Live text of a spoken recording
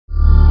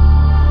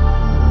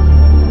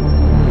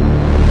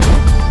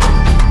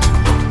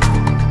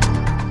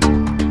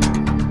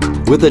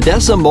With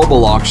ADESA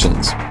Mobile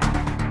Auctions,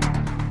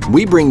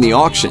 we bring the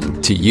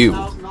auction to you.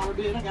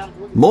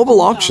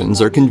 Mobile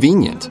auctions are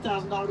convenient.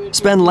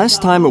 Spend less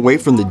time away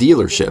from the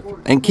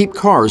dealership and keep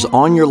cars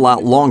on your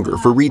lot longer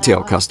for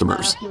retail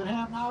customers.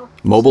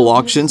 Mobile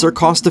auctions are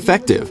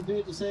cost-effective.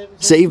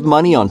 Save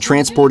money on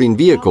transporting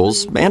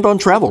vehicles and on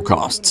travel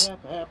costs.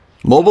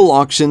 Mobile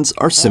auctions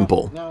are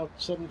simple.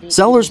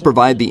 Sellers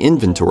provide the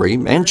inventory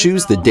and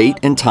choose the date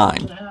and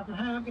time.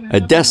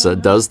 ADESA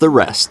does the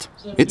rest.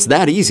 It's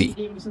that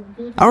easy.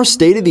 Our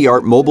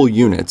state-of-the-art mobile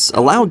units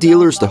allow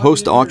dealers to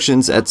host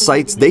auctions at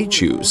sites they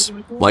choose,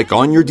 like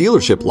on your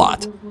dealership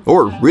lot,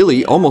 or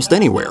really almost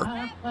anywhere.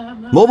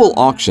 Mobile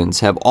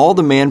auctions have all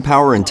the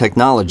manpower and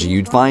technology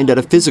you'd find at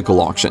a physical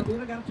auction.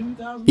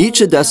 Each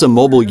ADESA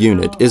mobile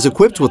unit is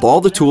equipped with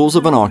all the tools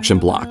of an auction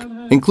block,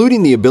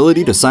 including the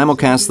ability to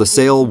simulcast the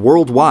sale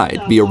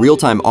worldwide via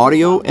real-time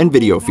audio and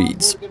video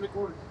feeds.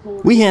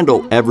 We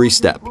handle every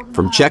step,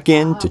 from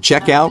check-in to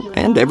check-out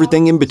and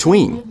everything in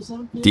between.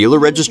 Dealer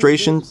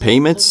registration,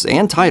 payments,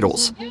 and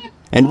titles.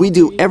 And we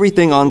do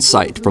everything on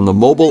site from the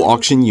mobile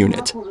auction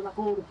unit.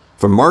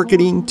 From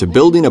marketing to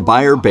building a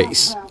buyer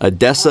base,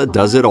 ADESA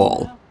does it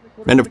all.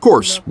 And of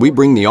course, we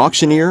bring the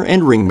auctioneer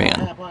and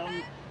ringman.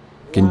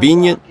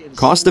 Convenient,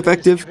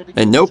 cost-effective,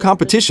 and no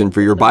competition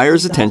for your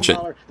buyer's attention.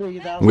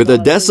 With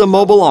ADESA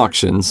Mobile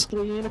Auctions,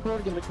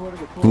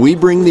 we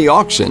bring the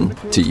auction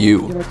to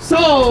you.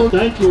 So,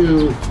 thank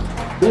you.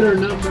 Bidder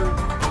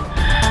number